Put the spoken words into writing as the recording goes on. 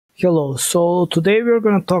Hello, so today we're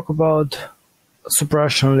going to talk about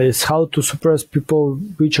suppression lists, how to suppress people,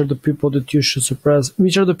 which are the people that you should suppress,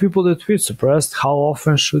 which are the people that we suppressed, how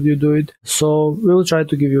often should you do it. So we'll try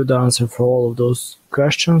to give you the answer for all of those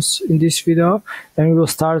questions in this video, and we'll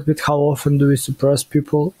start with how often do we suppress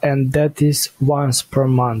people, and that is once per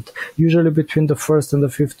month. Usually between the 1st and the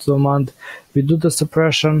 5th of the month we do the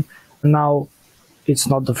suppression. Now it's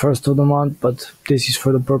not the 1st of the month, but this is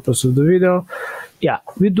for the purpose of the video. Yeah,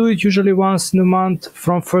 we do it usually once in a month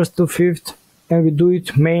from 1st to 5th, and we do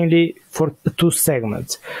it mainly for 2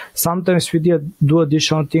 segments. Sometimes we do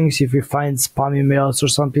additional things. If we find spam emails or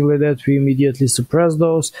something like that, we immediately suppress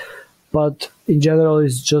those, but in general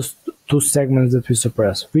it's just 2 segments that we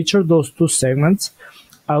suppress. Which are those 2 segments?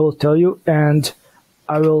 I will tell you, and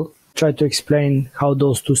I will try to explain how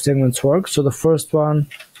those 2 segments work. So the first one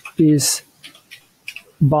is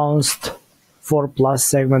bounced 4+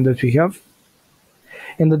 segment that we have.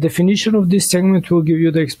 And the definition of this segment will give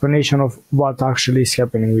you the explanation of what actually is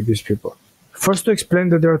happening with these people. First, to explain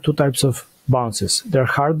that there are 2 types of bounces. There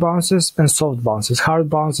are hard bounces and soft bounces.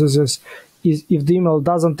 Hard bounces is if the email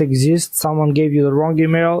doesn't exist, someone gave you the wrong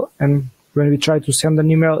email, and when we try to send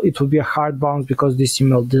an email, it will be a hard bounce because this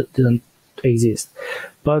email didn't exist.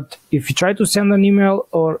 But if you try to send an email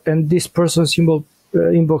and this person's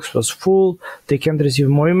inbox was full, they can't receive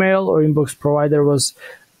more email, or inbox provider was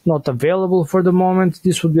not available for the moment,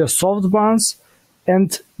 this would be a soft bounce,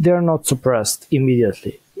 and they're not suppressed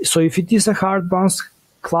immediately. So if it is a hard bounce,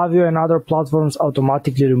 Klaviyo and other platforms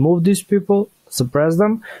automatically remove these people, suppress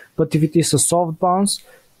them. But if it is a soft bounce,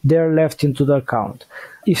 they're left into the account.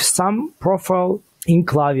 If some profile in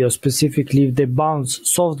Klaviyo specifically, if they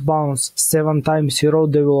soft bounce 7 times in a row,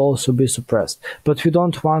 they will also be suppressed. But we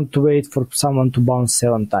don't want to wait for someone to bounce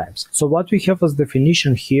 7 times. So what we have as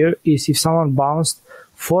definition here is if someone bounced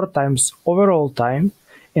 4 times overall time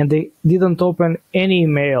and they didn't open any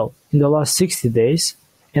email in the last 60 days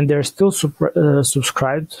and they're still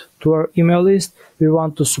subscribed to our email list, we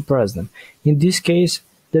want to suppress them. In this case,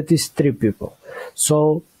 that is 3 people.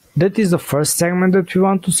 So that is the first segment that we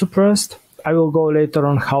want to suppress. I will go later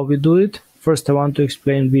on how we do it. First, I want to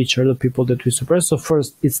explain which are the people that we suppress. So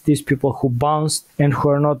first, it's these people who bounced and who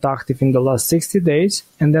are not active in the last 60 days.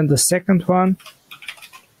 And then the second one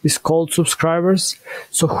is cold subscribers.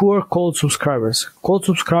 So who are cold subscribers? Cold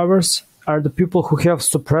subscribers are the people who have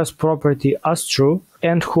suppressed property as true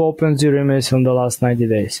and who opened 0 emails in the last 90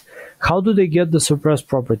 days. How do they get the suppressed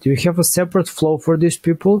property? We have a separate flow for these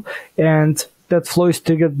people, and that flow is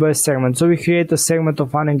triggered by a segment. So we create a segment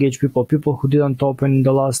of unengaged people who didn't open in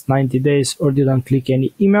the last 90 days or didn't click any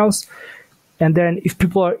emails. And then if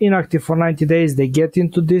people are inactive for 90 days, they get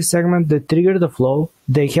into this segment, they trigger the flow,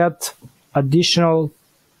 they had additional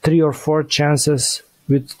 3 or 4 chances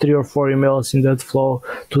with 3 or 4 emails in that flow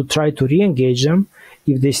to try to re-engage them.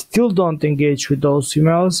 If they still don't engage with those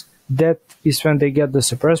emails, that is when they get the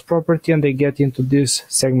suppressed property and they get into this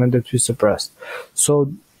segment that we suppressed.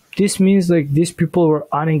 So this means like these people were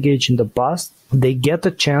unengaged in the past. They get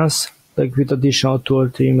a chance like with additional 2 or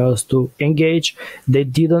 3 emails to engage. They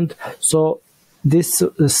didn't. So this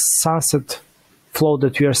sunset flow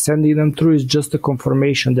that we are sending them through is just a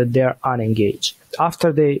confirmation that they are unengaged.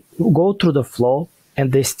 After they go through the flow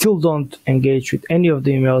and they still don't engage with any of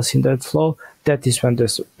the emails in that flow, that is when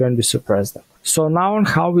we suppress them. So now on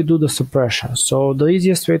how we do the suppression. So the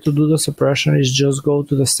easiest way to do the suppression is just go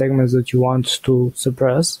to the segments that you want to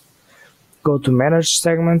suppress, go to manage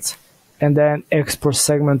segments, and then export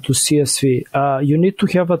segment to CSV. You need to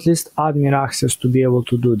have at least admin access to be able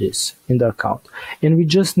to do this in the account. And we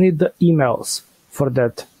just need the emails for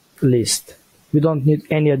that list. We don't need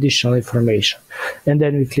any additional information. And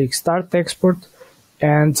then we click Start Export,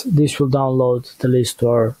 and this will download the list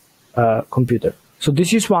to our computer. So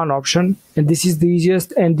this is one option, and this is the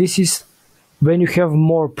easiest, and this is when you have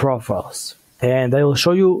more profiles. And I will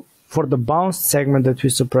show you for the bounced segment that we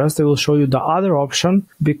suppressed, I will show you the other option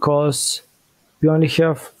because we only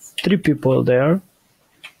have 3 people there.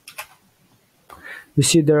 You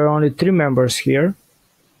see there are only 3 members here.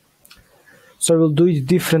 So I will do it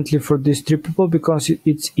differently for these 3 people because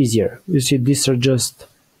it's easier. You see, these are just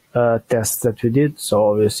tests that we did,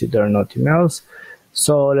 so obviously they're not emails.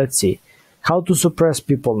 So let's see how to suppress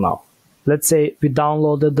people now. Let's say we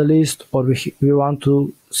downloaded the list, or we want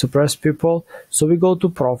to suppress people. So we go to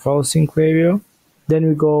profiles in Klaviyo, then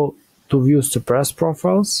we go to view suppressed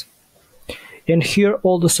profiles, and here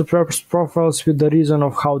all the suppressed profiles with the reason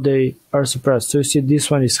of how they are suppressed. So you see this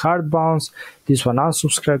one is hard bounce, this one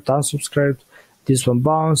unsubscribed, this one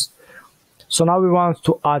bounced. So now we want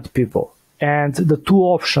to add people. And the two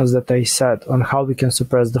options that I said on how we can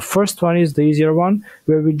suppress, the first one is the easier one,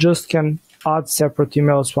 where we just can add separate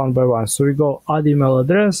emails one by one. So we go add email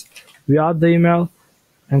address, we add the email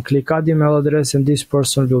and click add email address, and this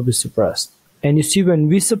person will be suppressed. And you see when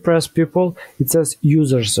we suppress people, it says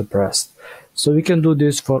user suppressed. So we can do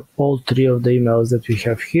this for all three of the emails that we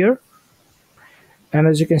have here. And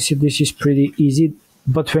as you can see, this is pretty easy.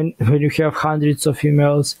 But when you have hundreds of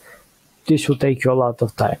emails, this will take you a lot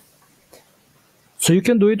of time. So you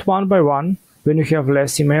can do it one by one when you have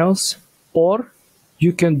less emails, or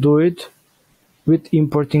you can do it with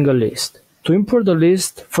importing a list. To import the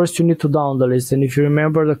list, first you need to download the list. And if you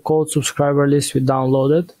remember the cold subscriber list we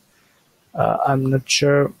downloaded, I'm not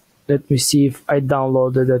sure. Let me see if I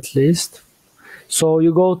downloaded that list. So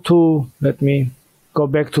you go to, let me go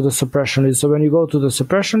back to the suppression list. So when you go to the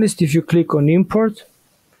suppression list, if you click on import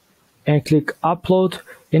and click upload,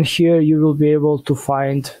 and here you will be able to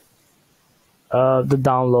find the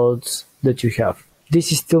downloads that you have.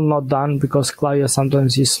 This is still not done because Klaviyo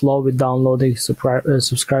sometimes is slow with downloading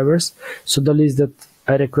subscribers. So the list that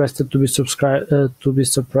I requested to be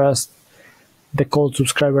suppressed, the cold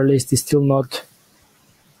subscriber list, is still not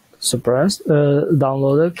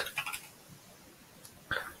downloaded.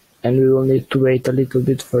 And we will need to wait a little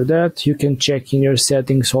bit for that. You can check in your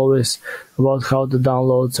settings always about how the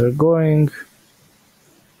downloads are going.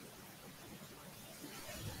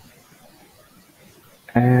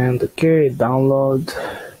 And okay, download.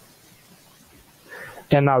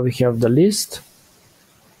 And now we have the list.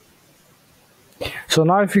 So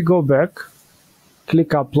now if we go back, click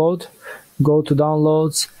upload, go to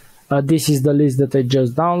downloads. This is the list that I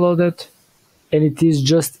just downloaded, and it is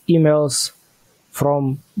just emails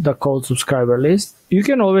from the cold subscriber list. You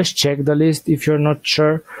can always check the list if you're not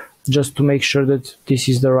sure, just to make sure that this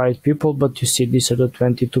is the right people. But you see, these are the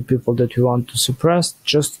 22 people that we want to suppress,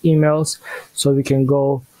 just emails. So we can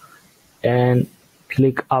go and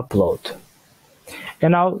click upload.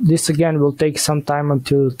 And now this again will take some time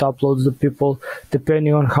until it uploads the people.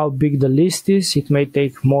 Depending on how big the list is, it may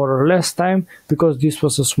take more or less time. Because this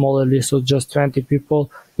was a smaller list, so just 20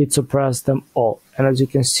 people, it suppressed them all. And as you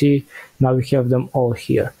can see, now we have them all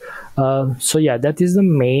here. So yeah, that is the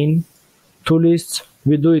main two lists.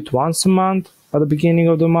 We do it once a month. At the beginning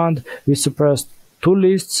of the month, we suppress two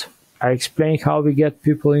lists. I explain how we get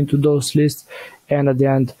people into those lists. And at the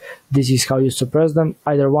end, this is how you suppress them,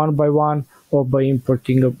 either one by one or by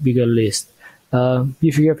importing a bigger list.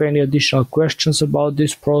 If you have any additional questions about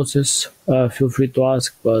this process, feel free to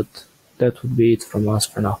ask, but that would be it from us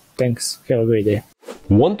for now. Thanks. Have a great day.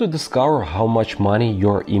 Want to discover how much money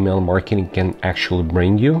your email marketing can actually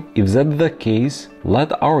bring you? If that's the case,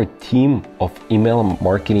 let our team of email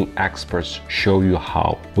marketing experts show you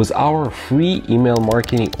how. With our free email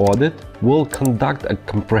marketing audit, we'll conduct a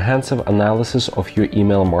comprehensive analysis of your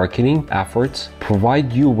email marketing efforts,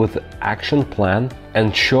 provide you with an action plan,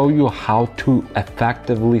 and show you how to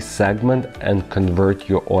effectively segment and convert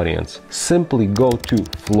your audience. Simply go to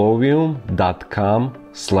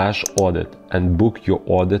flowium.com/audit and book your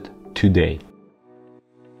audit today.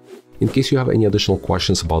 In case you have any additional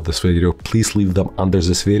questions about this video, please leave them under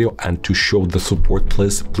this video, and to show the support,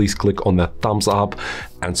 please click on the thumbs up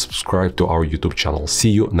and subscribe to our YouTube channel. See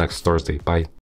you next Thursday. Bye.